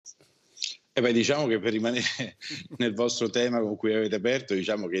Diciamo che per rimanere nel vostro tema con cui avete aperto,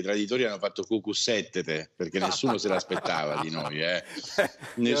 diciamo che i traditori hanno fatto cucù sette, perché nessuno se l'aspettava di noi,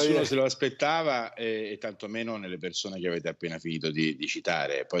 nessuno se lo aspettava, e tantomeno nelle persone che avete appena finito di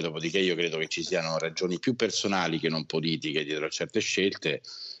citare. Poi dopodiché io credo che ci siano ragioni più personali che non politiche dietro a certe scelte,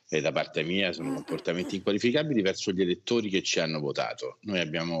 e da parte mia sono comportamenti inqualificabili verso gli elettori che ci hanno votato. Noi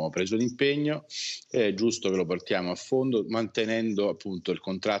abbiamo preso l'impegno, è giusto che lo portiamo a fondo, mantenendo appunto il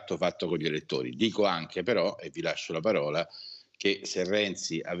contratto fatto con gli elettori. Dico anche però, e vi lascio la parola, che se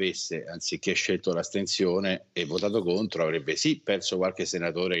Renzi avesse, anziché scelto l'astensione e votato contro, avrebbe sì perso qualche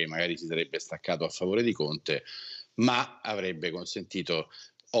senatore che magari si sarebbe staccato a favore di Conte, ma avrebbe consentito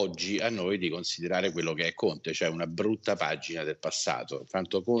oggi a noi di considerare quello che è Conte, cioè una brutta pagina del passato.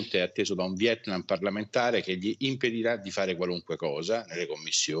 Tanto Conte è atteso da un Vietnam parlamentare che gli impedirà di fare qualunque cosa, nelle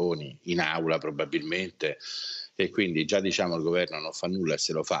commissioni, in aula probabilmente, e quindi già diciamo il governo non fa nulla, e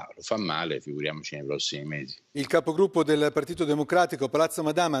se lo fa male, figuriamoci nei prossimi mesi. Il capogruppo del Partito Democratico, Palazzo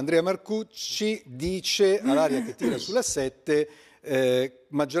Madama, Andrea Marcucci, dice all'aria che tira sulla sette: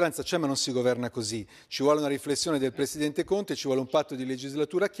 maggioranza c'è ma non si governa così, ci vuole una riflessione del Presidente Conte, ci vuole un patto di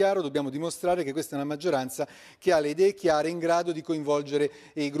legislatura chiaro, dobbiamo dimostrare che questa è una maggioranza che ha le idee chiare, in grado di coinvolgere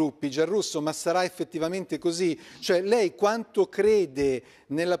i gruppi. Giarrusso, ma sarà effettivamente così? Cioè lei quanto crede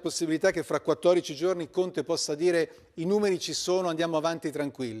nella possibilità che fra 14 giorni Conte possa dire i numeri ci sono, andiamo avanti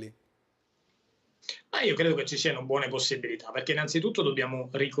tranquilli? Ma io credo che ci siano buone possibilità, perché innanzitutto dobbiamo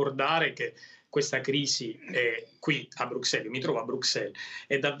ricordare che questa crisi è qui a Bruxelles, io mi trovo a Bruxelles,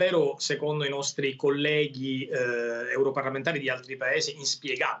 è davvero, secondo i nostri colleghi europarlamentari di altri paesi,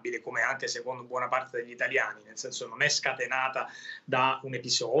 inspiegabile, come anche secondo buona parte degli italiani, nel senso non è scatenata da un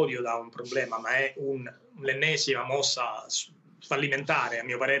episodio, da un problema, ma è l'ennesima mossa fallimentare, a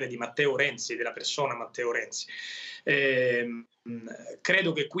mio parere, di Matteo Renzi, della persona Matteo Renzi.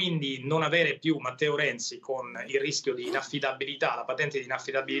 Credo che quindi non avere più Matteo Renzi con il rischio di inaffidabilità, la patente di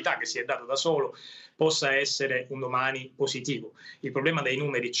inaffidabilità che si è dato da solo, possa essere un domani positivo. Il problema dei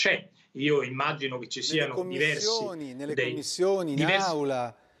numeri c'è, io immagino che ci siano nelle commissioni, in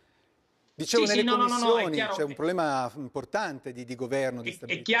aula. Dicevo, nelle commissioni c'è un problema importante di governo, di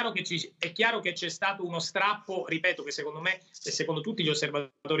stabilità. È chiaro che c'è stato uno strappo, ripeto, che secondo me e secondo tutti gli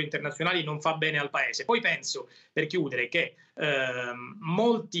osservatori internazionali non fa bene al Paese. Poi penso, per chiudere, che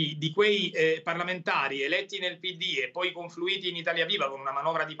molti di quei parlamentari eletti nel PD e poi confluiti in Italia Viva con una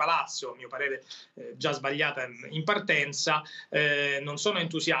manovra di palazzo, a mio parere già sbagliata in partenza, non sono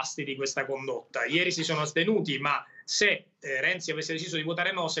entusiasti di questa condotta. Ieri si sono astenuti, ma se Renzi avesse deciso di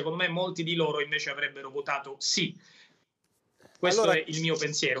votare no, secondo me molti di loro invece avrebbero votato sì. Questo è il mio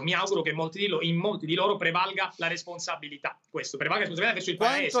pensiero. Mi auguro che in molti di loro prevalga la responsabilità. Questo prevalga la responsabilità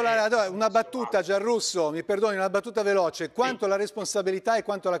verso il Paese. Una battuta, Giarrusso, mi perdoni, una battuta veloce. Quanto alla responsabilità e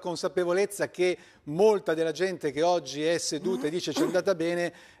quanto alla consapevolezza che molta della gente che oggi è seduta e dice ci è andata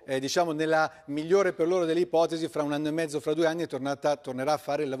bene, diciamo nella migliore per loro delle ipotesi, fra 1 anno e mezzo, fra 2 anni tornerà a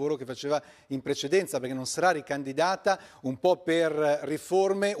fare il lavoro che faceva in precedenza, perché non sarà ricandidata, un po' per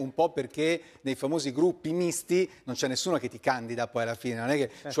riforme, un po' perché nei famosi gruppi misti non c'è nessuno che ti candida poi alla fine, non è che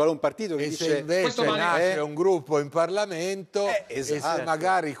ci vuole un partito che dice... se invece nasce un gruppo in Parlamento esatto. E se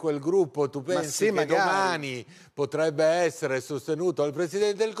magari quel gruppo tu pensi che domani potrebbe essere sostenuto dal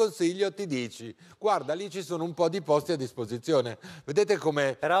Presidente del Consiglio, ti dici guarda lì ci sono un po' di posti a disposizione. Vedete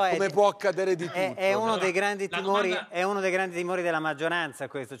come può accadere di tutto. È uno dei grandi timori della maggioranza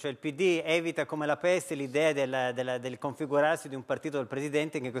questo, cioè il PD evita come la peste l'idea del configurarsi di un partito del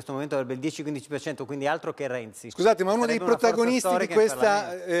Presidente che in questo momento avrebbe il 10-15%, quindi altro che Renzi. Scusate, ma uno dei protagonisti di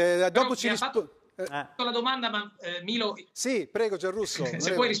questa... dopo ci rispondo. La domanda, ma Milo... Sì, prego Giarrusso.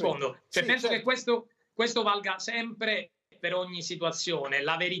 Se poi rispondo. Cioè, penso che questo valga sempre per ogni situazione.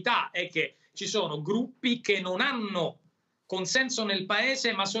 La verità è che ci sono gruppi che non hanno consenso nel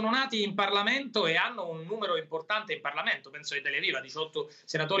Paese, ma sono nati in Parlamento e hanno un numero importante in Parlamento. Penso che Italia Viva, 18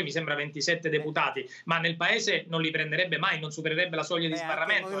 senatori, mi sembra 27 deputati, ma nel Paese non li prenderebbe mai, non supererebbe la soglia di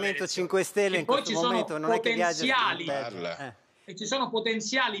sbarramento. Il Movimento 5 Stelle in questo momento non è che viaggia. E ci sono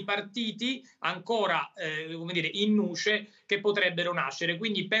potenziali partiti ancora come dire, in nuce che potrebbero nascere.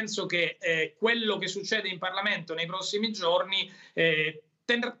 Quindi penso che quello che succede in Parlamento nei prossimi giorni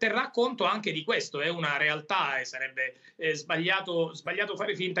terrà conto anche di questo. È una realtà e sarebbe sbagliato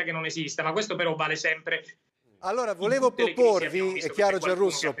fare finta che non esista, ma questo però vale sempre. Allora, volevo proporvi, è chiaro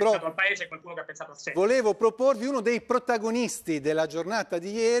Giarrusso, però volevo proporvi uno dei protagonisti della giornata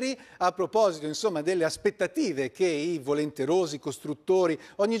di ieri a proposito, insomma, delle aspettative che i volenterosi costruttori,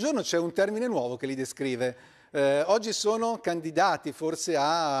 ogni giorno c'è un termine nuovo che li descrive, oggi sono candidati forse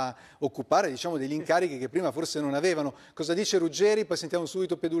a occupare, diciamo, degli incarichi che prima forse non avevano. Cosa dice Ruggeri? Poi sentiamo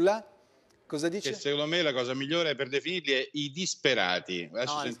subito Pedullà. Cosa dice? Che secondo me la cosa migliore per definirli è i disperati.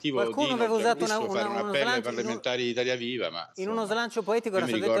 Adesso sentivo qualcuno aveva usato fare un appello ai parlamentari di Italia Viva, ma in uno slancio poetico era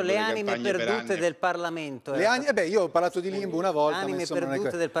stato detto le anime perdute del Parlamento. Io ho parlato di limbo una volta, anime ma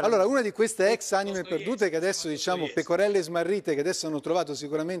perdute del Parlamento. Allora, una di queste ex anime perdute che adesso diciamo pecorelle smarrite, che adesso hanno trovato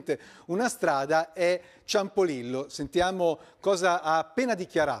sicuramente una strada, è Ciampolillo. Sentiamo cosa ha appena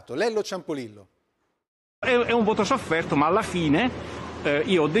dichiarato Lello Ciampolillo. È un voto sofferto, ma alla fine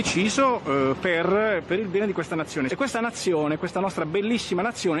io ho deciso per il bene di questa nazione. E questa nazione, questa nostra bellissima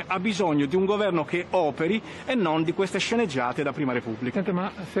nazione, ha bisogno di un governo che operi e non di queste sceneggiate da Prima Repubblica. Sente,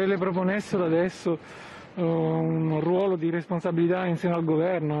 ma se le proponessero adesso un ruolo di responsabilità in seno al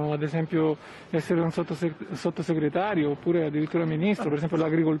governo, ad esempio essere un sottosegretario oppure addirittura ministro, per esempio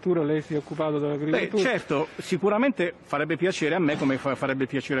l'agricoltura, lei si è occupato dell'agricoltura? Certo, sicuramente farebbe piacere a me come farebbe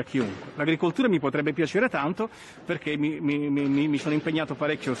piacere a chiunque. L'agricoltura mi potrebbe piacere tanto perché mi sono impegnato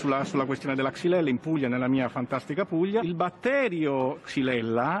parecchio sulla questione della xylella in Puglia, nella mia fantastica Puglia. Il batterio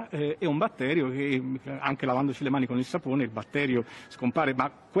xylella è un batterio che anche lavandoci le mani con il sapone il batterio scompare, ma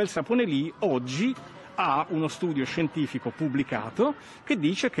quel sapone lì oggi ha uno studio scientifico pubblicato che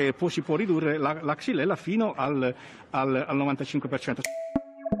dice che si può ridurre la xylella fino al 95%.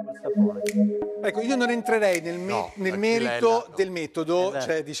 Ecco, io non entrerei nel merito del metodo,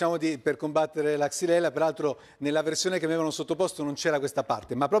 cioè diciamo per combattere la xylella, peraltro nella versione che mi avevano sottoposto non c'era questa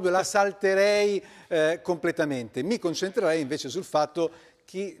parte, ma proprio la salterei completamente. Mi concentrerei invece sul fatto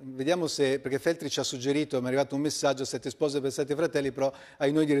vediamo se, perché Feltri ci ha suggerito, mi è arrivato un messaggio, 7 spose per 7 fratelli, però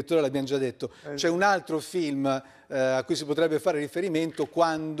ai noi direttore l'abbiamo già detto. C'è un altro film a cui si potrebbe fare riferimento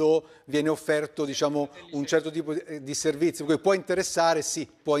quando viene offerto, diciamo, un certo tipo di servizio, perché può interessare, sì,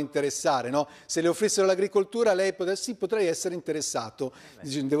 può interessare, no? Se le offrissero l'agricoltura lei sì, potrei essere interessato.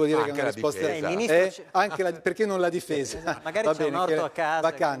 Devo dire che è una risposta perché non la difesa? Magari c'è un orto a casa.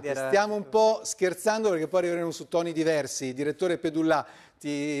 Vacante. Stiamo un po' scherzando perché poi arriveremo su toni diversi. Direttore Pedullà,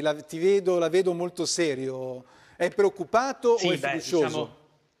 la vedo molto serio. È preoccupato o è fiducioso?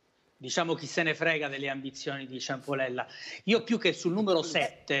 Diciamo chi se ne frega delle ambizioni di Ciampolillo. Io più che sul numero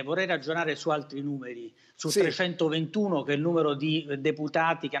 7 vorrei ragionare su altri numeri, su 321 che è il numero di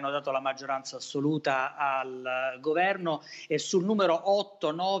deputati che hanno dato la maggioranza assoluta al governo, e sul numero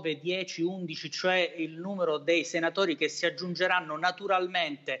 8, 9, 10, 11, cioè il numero dei senatori che si aggiungeranno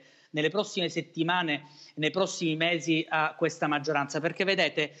naturalmente nelle prossime settimane, nei prossimi mesi a questa maggioranza, perché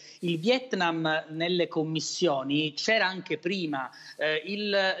vedete il Vietnam nelle commissioni c'era anche prima,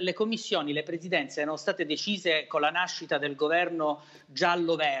 le commissioni, le presidenze erano state decise con la nascita del governo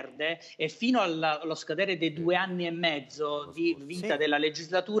giallo-verde e fino allo scadere dei 2 anni e mezzo di vita della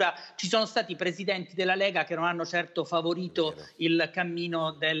legislatura ci sono stati presidenti della Lega che non hanno certo favorito il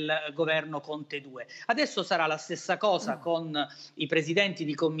cammino del governo Conte 2. Adesso sarà la stessa cosa con i presidenti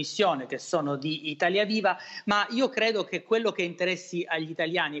di commissione che sono di Italia Viva, ma io credo che quello che interessi agli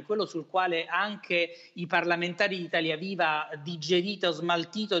italiani è quello sul quale anche i parlamentari di Italia Viva digerito,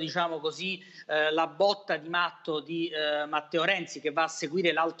 smaltito, diciamo così, la botta di matto di Matteo Renzi, che va a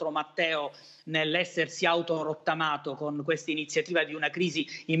seguire l'altro Matteo nell'essersi autorottamato con questa iniziativa di una crisi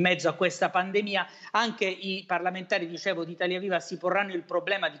in mezzo a questa pandemia. Anche i parlamentari, dicevo, di Italia Viva si porranno il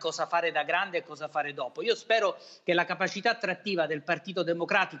problema di cosa fare da grande e cosa fare dopo. Io spero che la capacità attrattiva del Partito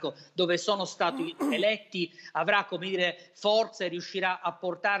Democratico, dove sono stati eletti, avrà, come dire, forza e riuscirà a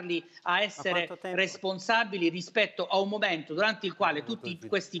portarli a essere responsabili rispetto a un momento durante il quale tutti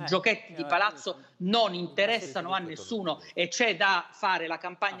questi giochetti di palazzo non interessano a nessuno e c'è da fare la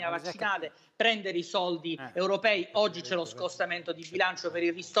campagna vaccinale, prendere i soldi europei. Oggi c'è lo scostamento di bilancio per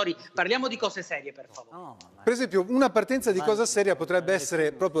i ristori. Parliamo di cose serie, per favore. Per esempio, una partenza di cosa seria potrebbe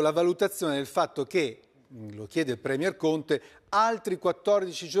essere proprio la valutazione del fatto che, lo chiede il Premier Conte, altri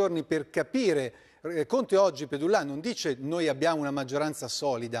 14 giorni per capire. Conte oggi, Pedullà, non dice noi abbiamo una maggioranza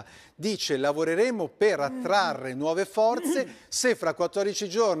solida, dice lavoreremo per attrarre nuove forze, se fra 14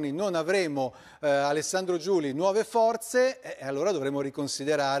 giorni non avremo Alessandro Giuli nuove forze, allora dovremo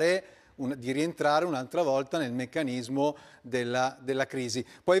riconsiderare di rientrare un'altra volta nel meccanismo della crisi.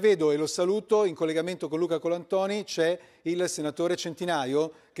 Poi vedo, e lo saluto, in collegamento con Luca Colantoni c'è il senatore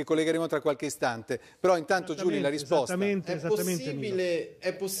Centinaio che collegheremo tra qualche istante. Però intanto Giuli la risposta.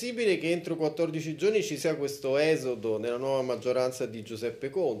 È possibile che entro 14 giorni ci sia questo esodo nella nuova maggioranza di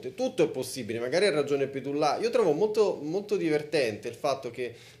Giuseppe Conte? Tutto è possibile, magari ha ragione Pedullà. Io trovo molto, molto divertente il fatto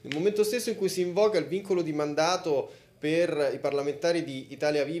che nel momento stesso in cui si invoca il vincolo di mandato per i parlamentari di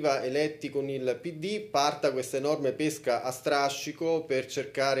Italia Viva eletti con il PD, parta questa enorme pesca a strascico per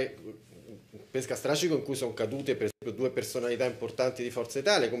cercare, pesca a strascico in cui sono cadute due personalità importanti di Forza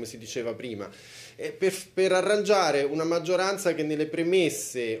Italia, come si diceva prima, per arrangiare una maggioranza che nelle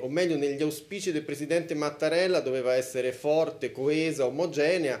premesse, o meglio negli auspici del presidente Mattarella, doveva essere forte, coesa,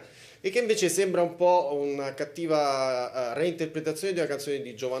 omogenea, e che invece sembra un po' una cattiva reinterpretazione di una canzone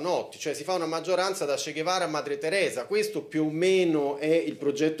di Giovanotti, cioè si fa una maggioranza da Che Guevara a Madre Teresa. Questo più o meno è il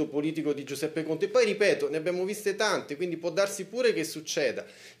progetto politico di Giuseppe Conte. Poi ripeto, ne abbiamo viste tante, quindi può darsi pure che succeda.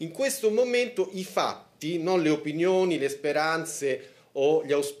 In questo momento i fatti, non le opinioni, le speranze o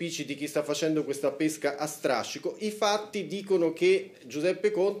gli auspici di chi sta facendo questa pesca a strascico, i fatti dicono che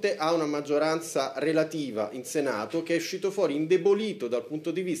Giuseppe Conte ha una maggioranza relativa in Senato che è uscito fuori indebolito dal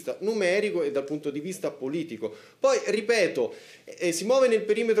punto di vista numerico e dal punto di vista politico. Poi, ripeto, si muove nel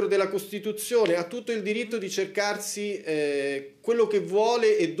perimetro della Costituzione, ha tutto il diritto di cercarsi quello che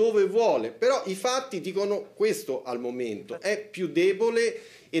vuole e dove vuole, però i fatti dicono questo al momento, è più debole.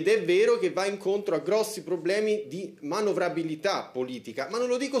 Ed è vero che va incontro a grossi problemi di manovrabilità politica, ma non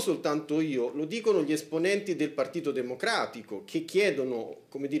lo dico soltanto io, lo dicono gli esponenti del Partito Democratico che chiedono,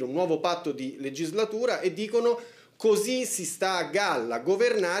 come dire, un nuovo patto di legislatura e dicono: così si sta a galla,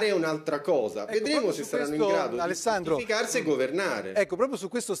 governare è un'altra cosa. Ecco, vedremo se saranno in grado di giustificarsi e governare. Ecco, proprio su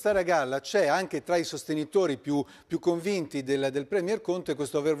questo stare a galla c'è anche tra i sostenitori più convinti del Premier Conte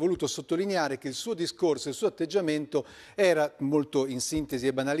questo aver voluto sottolineare che il suo discorso, il suo atteggiamento era molto in sintesi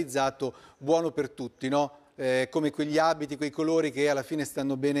e banalizzato, buono per tutti, no? Come quegli abiti, quei colori che alla fine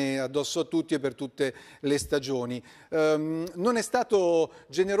stanno bene addosso a tutti e per tutte le stagioni. Non è stato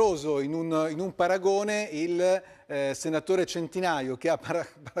generoso in un paragone il senatore Centinaio, che ha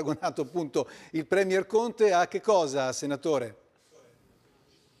paragonato appunto il Premier Conte a che cosa, senatore?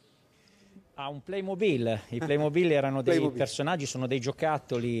 A un Playmobil. I Playmobil erano dei personaggi, sono dei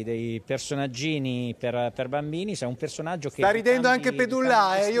giocattoli, dei personaggini per bambini. C'è un personaggio che... Sta ridendo anche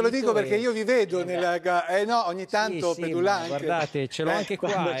Pedullà, io lo dico perché io vi vedo no, ogni tanto sì, Pedullà anche. Guardate, ce l'ho anche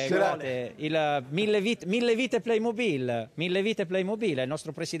qua, guardate, il mille vite Playmobil, è il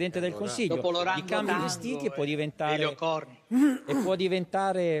nostro Presidente del Consiglio. Gli cambia i vestiti e può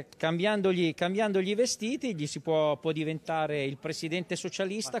diventare, cambiandogli i vestiti, gli si può diventare il Presidente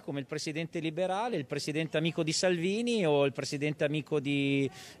socialista come il Presidente liberale, il Presidente amico di Salvini o il Presidente amico di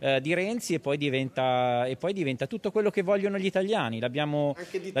Renzi, e poi diventa tutto quello che vogliono gli italiani. L'abbiamo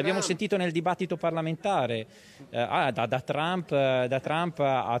sentito nel dibattito parlamentare, da Trump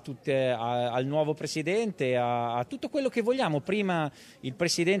al nuovo Presidente, a tutto quello che vogliamo. Prima il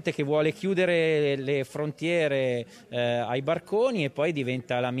Presidente che vuole chiudere le frontiere ai barconi, e poi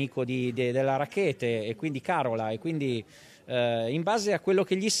diventa l'amico della racchete, e quindi carola, e quindi in base a quello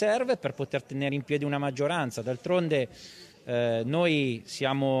che gli serve per poter tenere in piedi una maggioranza. D'altronde noi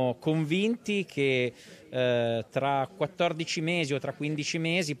siamo convinti che tra 14 mesi o tra 15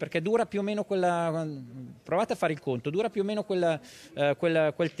 mesi, perché dura più o meno provate a fare il conto, dura più o meno quel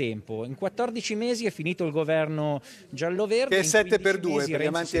tempo. In 14 mesi è finito il governo giallo-verde, che è 7x2 per gli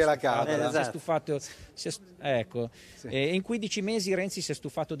amanti della Camera. Ecco. Sì. In 15 mesi Renzi si è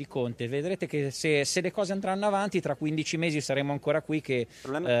stufato di Conte. Vedrete che se le cose andranno avanti, tra 15 mesi saremo ancora qui che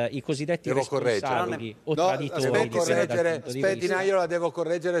i cosiddetti responsabili o traditori. Io la devo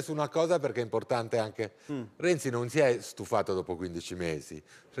correggere su una cosa, perché è importante anche. Renzi non si è stufato dopo 15 mesi,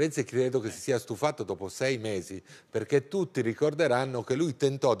 Renzi credo che si sia stufato dopo 6 mesi, perché tutti ricorderanno che lui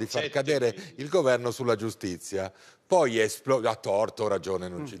tentò di far cadere il governo sulla giustizia, poi ha torto o ragione,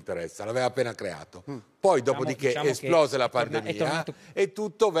 non ci interessa, l'aveva appena creato. Poi dopodiché esplose la pandemia e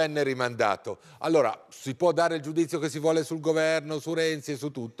tutto venne rimandato. Allora si può dare il giudizio che si vuole sul governo, su Renzi e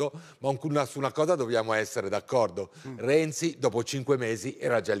su tutto, ma su una cosa dobbiamo essere d'accordo. Renzi dopo 5 mesi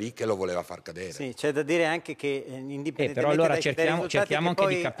era già lì che lo voleva far cadere. Sì, c'è da dire anche che indipendentemente però allora cerchiamo anche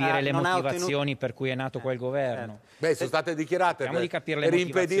di capire le motivazioni per cui è nato quel governo. Beh, sono state dichiarate per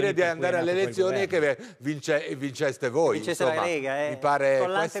impedire di andare alle elezioni e che vinceste voi. Vincesse la Lega, mi pare il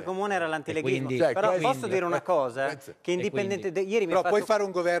collante comune era l'antileghismo. Però posso dire una cosa, che indipendente ieri però puoi fare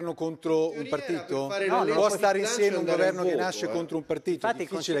un governo contro un partito? No, può stare insieme un governo che nasce contro un partito. Infatti, è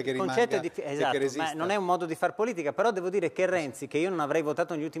difficile che rimanga, esatto, che resista. Ma non è un modo di far politica. Però devo dire che Renzi, che io non avrei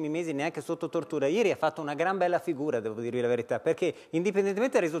votato negli ultimi mesi neanche sotto tortura, ieri ha fatto una gran bella figura, devo dirvi la verità, perché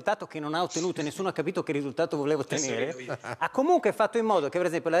indipendentemente dal risultato che non ha ottenuto, e nessuno ha capito che risultato voleva ottenere, ha comunque fatto in modo che, per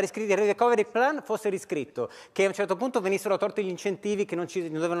esempio, il recovery plan fosse riscritto, che a un certo punto venissero tolti gli incentivi che non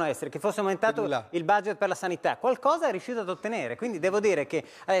dovevano essere, che fosse aumentato il budget per la sanità. Qualcosa è riuscito ad ottenere, quindi devo dire che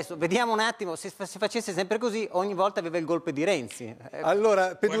adesso vediamo un attimo, se si facesse sempre così ogni volta aveva il golpe di Renzi.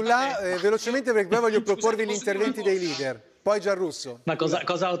 Allora Pedullà, velocemente, perché poi voglio proporvi gli interventi dei leader. Poi Giarrusso. Ma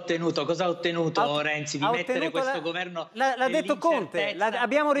cosa ha ottenuto? Cosa ha ottenuto Renzi di mettere questo governo? L'ha detto Conte,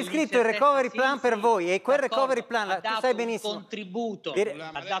 abbiamo riscritto il recovery plan per voi e quel recovery plan, tu sai benissimo.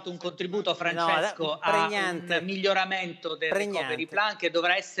 Ha dato un contributo, Francesco, a un miglioramento del recovery plan che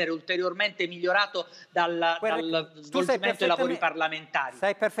dovrà essere ulteriormente migliorato dal svolgimento dei lavori parlamentari.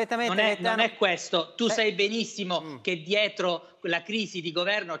 Sai perfettamente. Non è questo. Tu sai benissimo che dietro la crisi di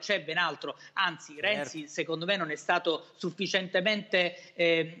governo c'è ben altro. Anzi, Renzi secondo me non è stato sufficientemente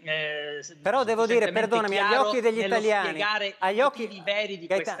però devo dire, perdonami, agli occhi degli italiani, agli occhi veri di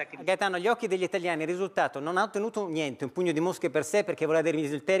questa crisi. Gaetano, agli occhi degli italiani il risultato non ha ottenuto niente, un pugno di mosche per sé, perché voleva dei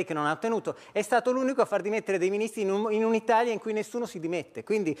ministeri che non ha ottenuto, è stato l'unico a far dimettere dei ministri in un'Italia in cui nessuno si dimette,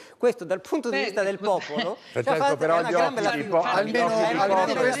 quindi questo dal punto di vista del popolo però almeno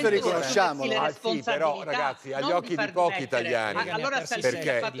questo riconosciamo. Sì, però ragazzi, agli occhi di pochi italiani. Allora Salvini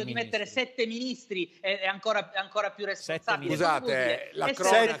ha fatto dimettere 7 ministri è ancora più responsabile. Scusate, la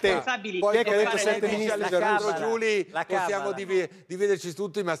cronaca. Poi che ha detto 7 ministri, Giuli, possiamo dividerci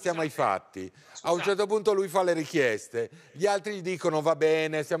tutti, ma stiamo ai fatti. A un certo punto lui fa le richieste, gli altri gli dicono va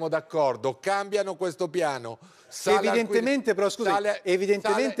bene, siamo d'accordo, cambiano questo piano. Evidentemente, però scusa,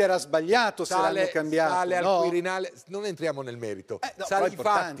 evidentemente era sbagliato se l'hanno cambiato. Sale al Quirinale, non entriamo nel merito, sale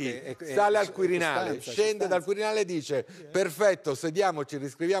al Quirinale, scende dal Quirinale e dice perfetto, sediamoci,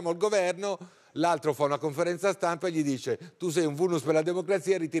 riscriviamo il governo. L'altro fa una conferenza stampa e gli dice tu sei un vulnus per la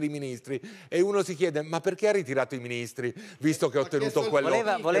democrazia, ritiri i ministri. E uno si chiede ma perché ha ritirato i ministri visto che ha ottenuto quello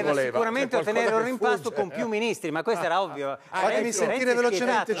voleva sicuramente ottenere un rimpasto con più ministri, ma questo era ovvio. Fatemi sentire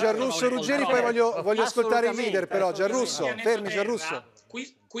velocemente Giarrusso Ruggeri, poi voglio ascoltare i leader, però Giarrusso, fermi Giarrusso.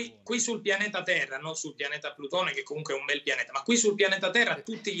 Qui sul pianeta Terra, non sul pianeta Plutone, che comunque è un bel pianeta, ma qui sul pianeta Terra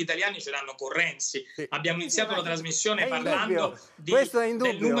tutti gli italiani ce l'hanno con Renzi. Abbiamo iniziato la trasmissione parlando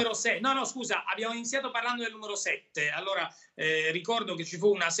del numero 6. No, scusa, abbiamo iniziato parlando del numero 7. Allora, ricordo che ci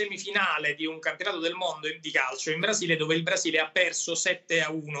fu una semifinale di un campionato del mondo di calcio in Brasile, dove il Brasile ha perso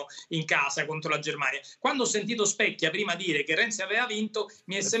 7-1 in casa contro la Germania. Quando ho sentito Specchia prima dire che Renzi aveva vinto,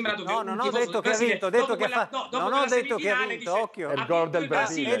 mi è sembrato che non ho detto che ha vinto, non ho detto che ha vinto, occhio. È il gol del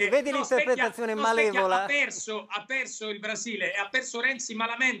Brasile. Vedi l'interpretazione malevola. Ha perso il Brasile e ha perso Renzi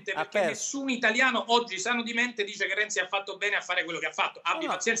malamente, perché nessun italiano oggi sano di mente dice che Renzi ha fatto bene a fare quello che ha fatto. Abbi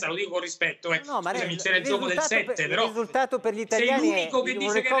pazienza, lo dico con rispetto. Scusami, c'era il gioco del 7, però il risultato per gli italiani è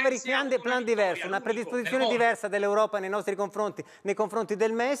un recovery plan diverso, una predisposizione diversa dell'Europa nei nostri confronti, nei confronti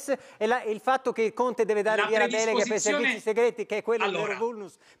del MES, e il fatto che Conte deve dare via la delega per i servizi segreti, che è quello del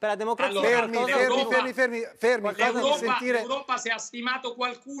vulnus per la democrazia. Fermi, fatemi sentire. L'Europa, se ha stimato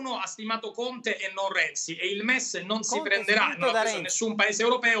qualcuno, ha stimato Conte e non Renzi, e il MES non si prenderà, non ha preso nessun paese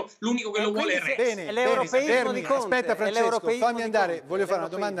europeo, l'unico che lo vuole è Renzi. Fermi, aspetta Francesco, fammi andare, voglio fare una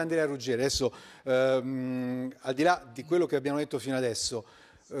domanda a Andrea Ruggeri. Adesso, al di là di quello che abbiamo detto fino adesso,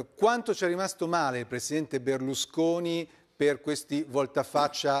 quanto ci è rimasto male il presidente Berlusconi per questi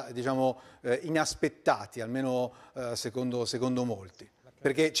voltafaccia, diciamo, inaspettati, almeno secondo molti?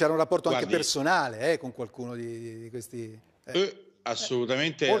 Perché c'era un rapporto anche personale con qualcuno di questi...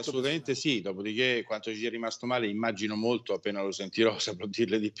 Assolutamente sì, dopodiché quanto ci è rimasto male immagino molto, appena lo sentirò saprò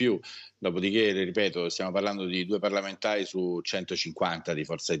dirle di più. Dopodiché, ripeto, stiamo parlando di 2 parlamentari su 150 di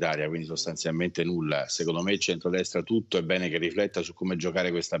Forza Italia, quindi sostanzialmente nulla. Secondo me il centrodestra tutto è bene che rifletta su come giocare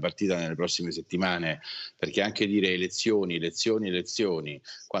questa partita nelle prossime settimane, perché anche dire elezioni,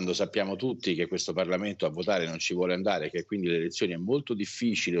 quando sappiamo tutti che questo Parlamento a votare non ci vuole andare, che quindi le elezioni è molto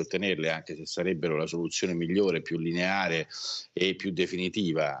difficile ottenerle, anche se sarebbero la soluzione migliore, più lineare e più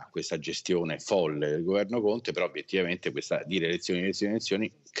definitiva a questa gestione folle del governo Conte, però obiettivamente questa dire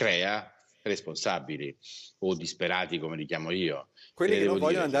elezioni crea responsabili o disperati, come li chiamo io. Quelli che non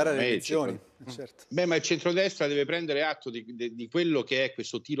vogliono andare alle elezioni. Certo. Ma il centrodestra deve prendere atto di quello che è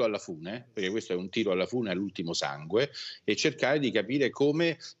questo tiro alla fune, perché questo è un tiro alla fune all'ultimo sangue, e cercare di capire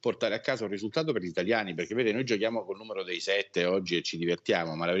come portare a casa un risultato per gli italiani, perché vede, noi giochiamo col numero dei 7 oggi e ci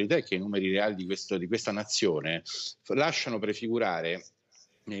divertiamo, ma la verità è che i numeri reali di questa nazione lasciano prefigurare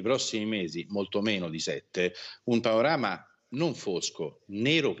nei prossimi mesi molto meno di 7, un panorama non fosco,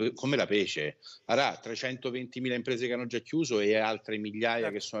 nero come la pece. Avrà 320.000 imprese che hanno già chiuso e altre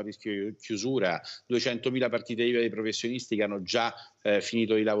migliaia che sono a rischio di chiusura, 200.000 partite IVA dei professionisti che hanno già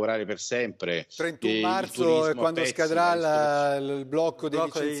finito di lavorare per sempre. 31 marzo è quando scadrà il blocco dei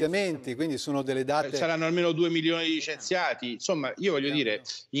licenziamenti, quindi sono delle date... Saranno almeno 2 milioni di licenziati. Insomma, io voglio dire,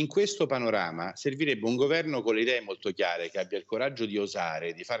 in questo panorama servirebbe un governo con le idee molto chiare, che abbia il coraggio di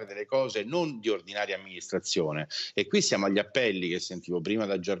osare, di fare delle cose non di ordinaria amministrazione. E qui siamo agli appelli che sentivo prima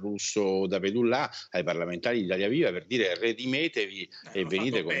da Giarrusso o da Pedullà ai parlamentari di Italia Viva per dire redimetevi e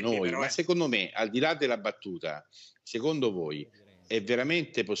venite con noi. Ma secondo me, al di là della battuta, secondo voi è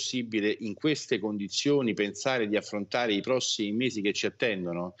veramente possibile in queste condizioni pensare di affrontare i prossimi mesi che ci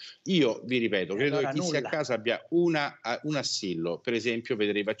attendono? Io vi ripeto, credo che chi sia a casa abbia un assillo, per esempio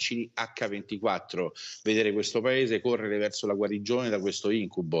vedere i vaccini H24, vedere questo paese correre verso la guarigione da questo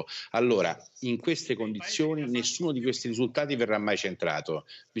incubo. Allora, in queste condizioni nessuno di questi risultati verrà mai centrato.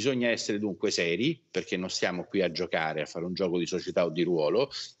 Bisogna essere dunque seri, perché non stiamo qui a giocare, a fare un gioco di società o di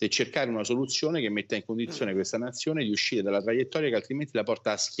ruolo, e cercare una soluzione che metta in condizione questa nazione di uscire dalla traiettoria che altrimenti la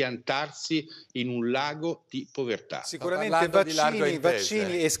porta a schiantarsi in un lago di povertà. Sicuramente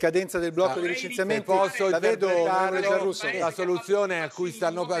vaccini e scadenza del blocco di licenziamenti. Posso la vedo, la soluzione a cui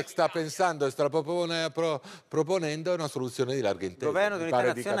sta pensando e sta proponendo è una soluzione di larga intesa. Governo di unità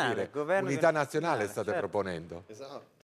nazionale. Unità nazionale state proponendo. Esatto.